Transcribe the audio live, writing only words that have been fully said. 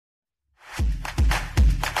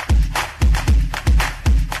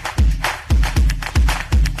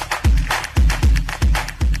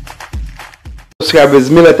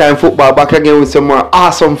subscribers, Miller Time Football back again with some more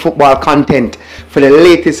awesome football content for the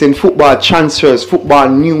latest in football transfers, football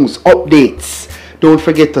news, updates. Don't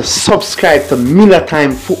forget to subscribe to Miller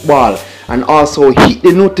Time Football and also hit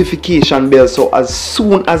the notification bell so as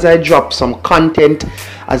soon as I drop some content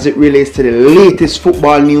as it relates to the latest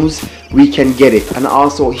football news, we can get it. And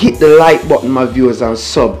also hit the like button, my viewers, and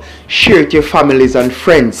sub. Share it to your families and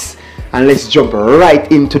friends. And let's jump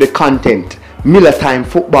right into the content. Miller Time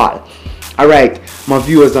Football. Alright, my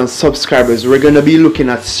viewers and subscribers, we're going to be looking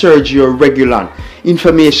at Sergio Reguilón.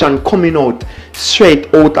 Information coming out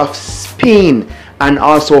straight out of Spain, and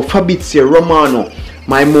also Fabrizio Romano,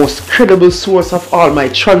 my most credible source of all my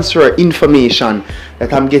transfer information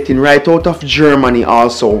that I'm getting right out of Germany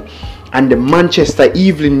also. And the Manchester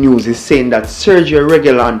Evening News is saying that Sergio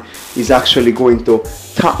Reguilón is actually going to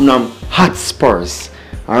Tottenham Hotspurs.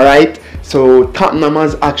 Alright, so Tottenham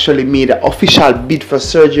has actually made an official bid for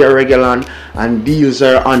Sergio Reguilón, and deals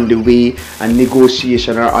are on the way and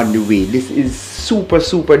negotiations are on the way. This is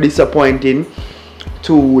super disappointing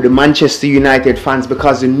to the Manchester United fans,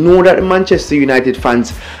 because you know that the Manchester United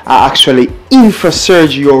fans are actually in for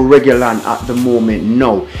Sergio Reguilón at the moment.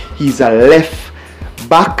 No, he's a left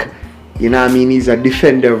back. You know what I mean? He's a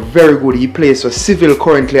defender, very good. He plays for Seville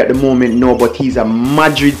currently at the moment now, but he's a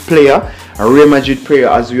Madrid player, a Real Madrid player,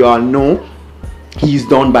 as we all know. He's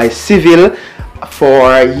done by Seville,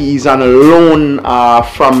 he's on a loan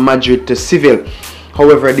from Madrid to Seville.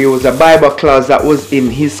 However, there was a buyback clause that was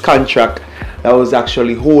in his contract that was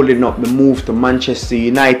actually holding up the move to Manchester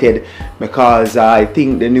United, because I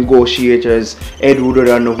think the negotiators, Ed Woodward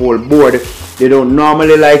and the whole board, they don't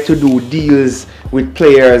normally like to do deals with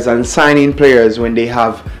players and signing players when they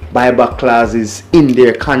have buyback clauses in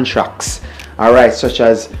their contracts. Alright, such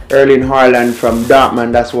as Erling Haaland from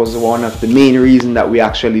Dortmund. That was one of the main reasons that we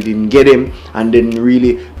actually didn't get him and didn't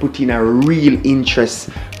really put in a real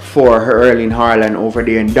interest for Erling Haaland over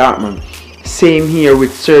there in Dortmund. Same here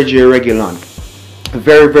with Sergio Reguilón. A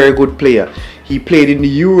very good player. He played in the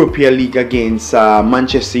European League against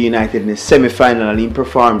Manchester United in the semi-final and he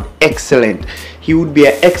performed excellent. He would be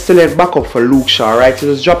an excellent backup for Luke Shaw, right? So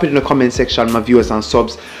just drop it in the comment section, my viewers and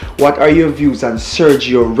subs. What are your views on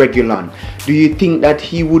Sergio Reguilón? Do you think that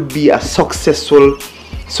he would be a successful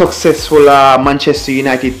Manchester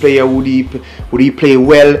United player? Would he play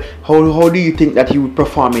well? How do you think that he would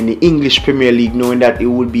perform in the English Premier League, knowing that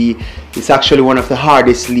it's actually one of the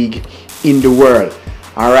hardest league in the world?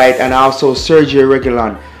 Alright, and also Sergio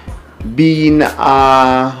Reguilón being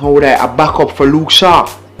a backup for Luke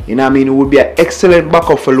Shaw. You know what I mean? It would be an excellent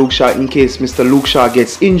backup for Luke Shaw in case Mr. Luke Shaw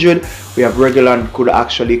gets injured. We have Reguilón could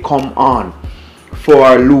actually come on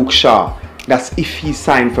for Luke Shaw. That's if he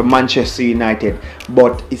signed for Manchester United.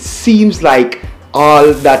 But it seems like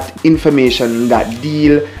all that information, that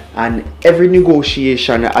deal, and every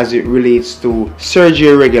negotiation as it relates to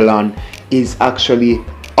Sergio Reguilón is actually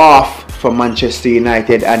off for Manchester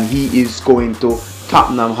United, and he is going to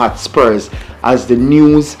Tottenham Hotspurs, as the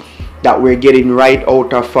news that we're getting right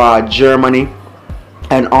out of Germany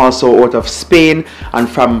and also out of Spain and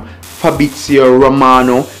from Fabrizio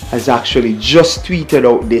Romano has actually just tweeted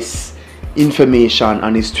out this information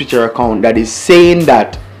on his Twitter account, that is saying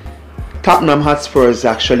that Tottenham Hotspurs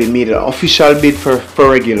actually made an official bid for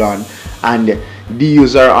Reguilón, and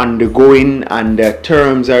deals are undergoing and the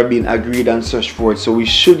terms are being agreed and such forth. So we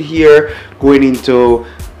should hear going into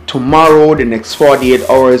tomorrow, the next 48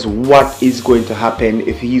 hours, what is going to happen,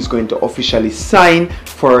 if he's going to officially sign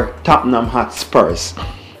for Tottenham Hotspurs.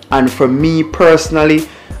 And for me personally,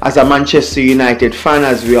 as a Manchester United fan,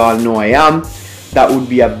 as we all know I am, that would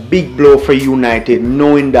be a big blow for United,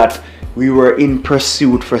 knowing that we were in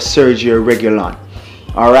pursuit for Sergio Reguilón.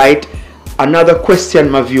 Alright, another question,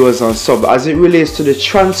 my viewers on sub, as it relates to the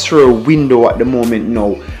transfer window at the moment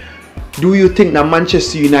now, do you think that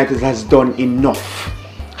Manchester United has done enough?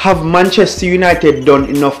 Have Manchester United done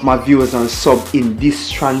enough, my viewers and sub, in this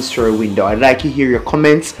transfer window? I'd like to hear your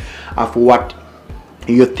comments of what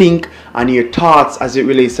you think and your thoughts as it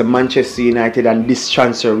relates to Manchester United and this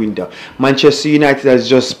transfer window. Manchester United has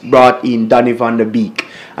just brought in Donny van de Beek,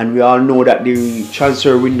 and we all know that the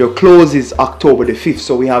transfer window closes October the 5th,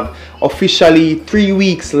 so we have officially 3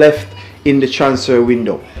 weeks left in the transfer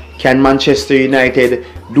window. Can Manchester United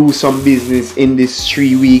do some business in these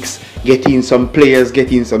 3 weeks, getting some players,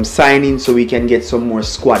 getting some signings, so we can get some more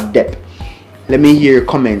squad depth? Let me hear your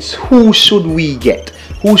comments. Who should we get?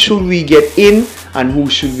 Who should we get in and who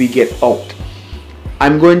should we get out?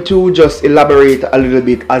 I'm going to just elaborate a little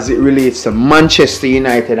bit as it relates to Manchester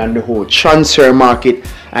United and the whole transfer market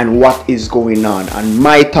and what is going on and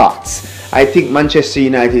my thoughts. I think Manchester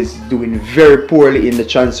United is doing very poorly in the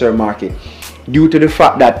transfer market. due to the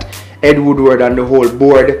fact that Ed Woodward and the whole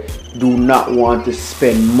board do not want to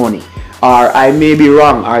spend money. Or I may be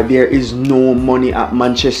wrong, or there is no money at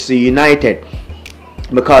Manchester United.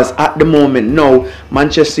 Because at the moment now,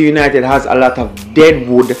 Manchester United has a lot of dead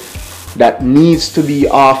wood that needs to be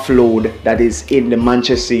offloaded that is in the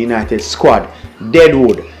Manchester United squad. Dead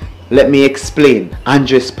wood. Let me explain.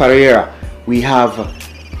 Andres Pereira. We have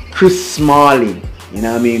Chris Smalling. You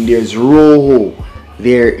know what I mean? There's Rojo.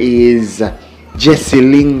 There is Jesse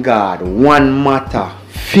Lingard, Juan Mata,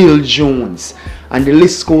 Phil Jones. And the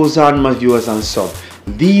list goes on, my viewers and sub.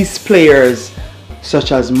 These players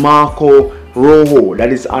such as Marco Rojo,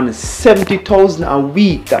 that is on 70,000 a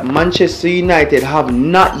week, that Manchester United have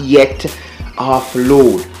not yet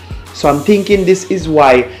offload. So I'm thinking this is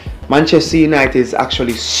why Manchester United is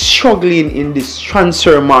actually struggling in this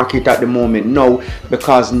transfer market at the moment now,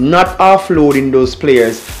 because not offloading those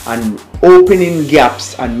players and opening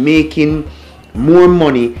gaps and making more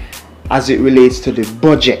money as it relates to the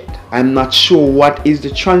budget. I'm not sure what is the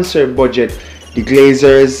transfer budget the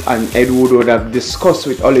Glazers and Ed Woodward have discussed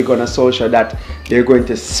with Ole Gunnar Solskjaer that they're going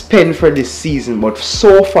to spend for this season, but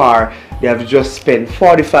so far they have just spent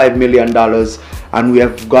 $45 million and we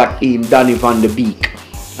have got in Donny van de Beek,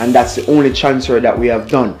 and that's the only transfer that we have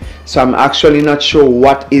done. So I'm actually not sure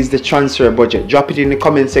what is the transfer budget. Drop it in the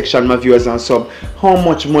comment section, my viewers and sub. How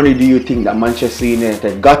much money do you think that Manchester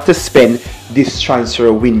United got to spend this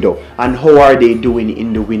transfer window, and how are they doing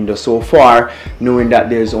in the window so far, knowing that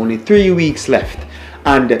there's only 3 weeks left?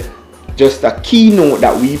 And just a key note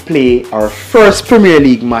that we play our first Premier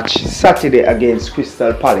League match Saturday against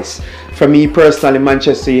Crystal Palace. For me personally,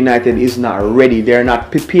 Manchester United is not ready. They're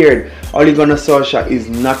not prepared. Ole Gunnar Solskjaer is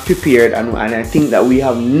not prepared, and I think that we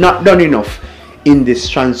have not done enough in this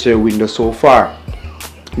transfer window so far.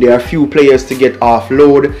 There are a few players to get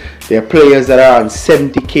offload. There are players that are on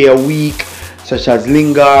 70k a week, such as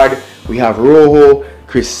Lingard. We have Rojo,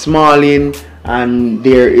 Chris Smalling, and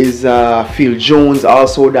there is Phil Jones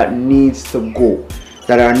also that needs to go,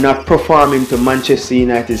 that are not performing to Manchester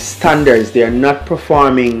United standards. They are not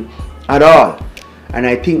performing at all, and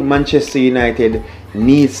I think Manchester United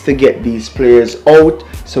needs to get these players out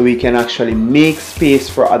so we can actually make space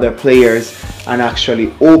for other players and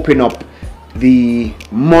actually open up the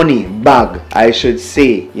money bag, I should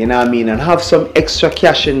say, you know what I mean, and have some extra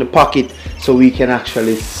cash in the pocket so we can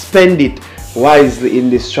actually spend it wisely in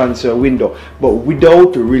this transfer window. But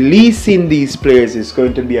without releasing these players, it's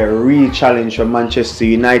going to be a real challenge for Manchester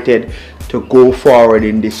United to go forward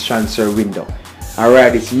in this transfer window.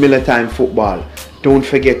 Alright, it's Miller Time Football. Don't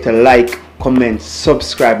forget to like, comment,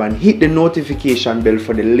 subscribe, and hit the notification bell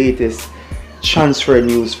for the latest transfer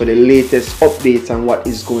news, for the latest updates on what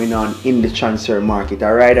is going on in the transfer market.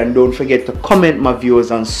 Alright, and don't forget to comment, my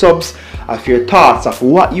viewers and subs, of your thoughts of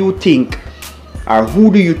what you think, or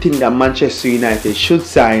who do you think that Manchester United should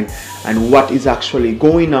sign, and what is actually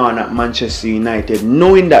going on at Manchester United,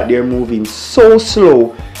 knowing that they're moving so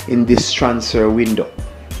slow in this transfer window.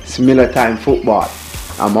 It's Miller Time Football.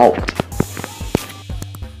 I'm out.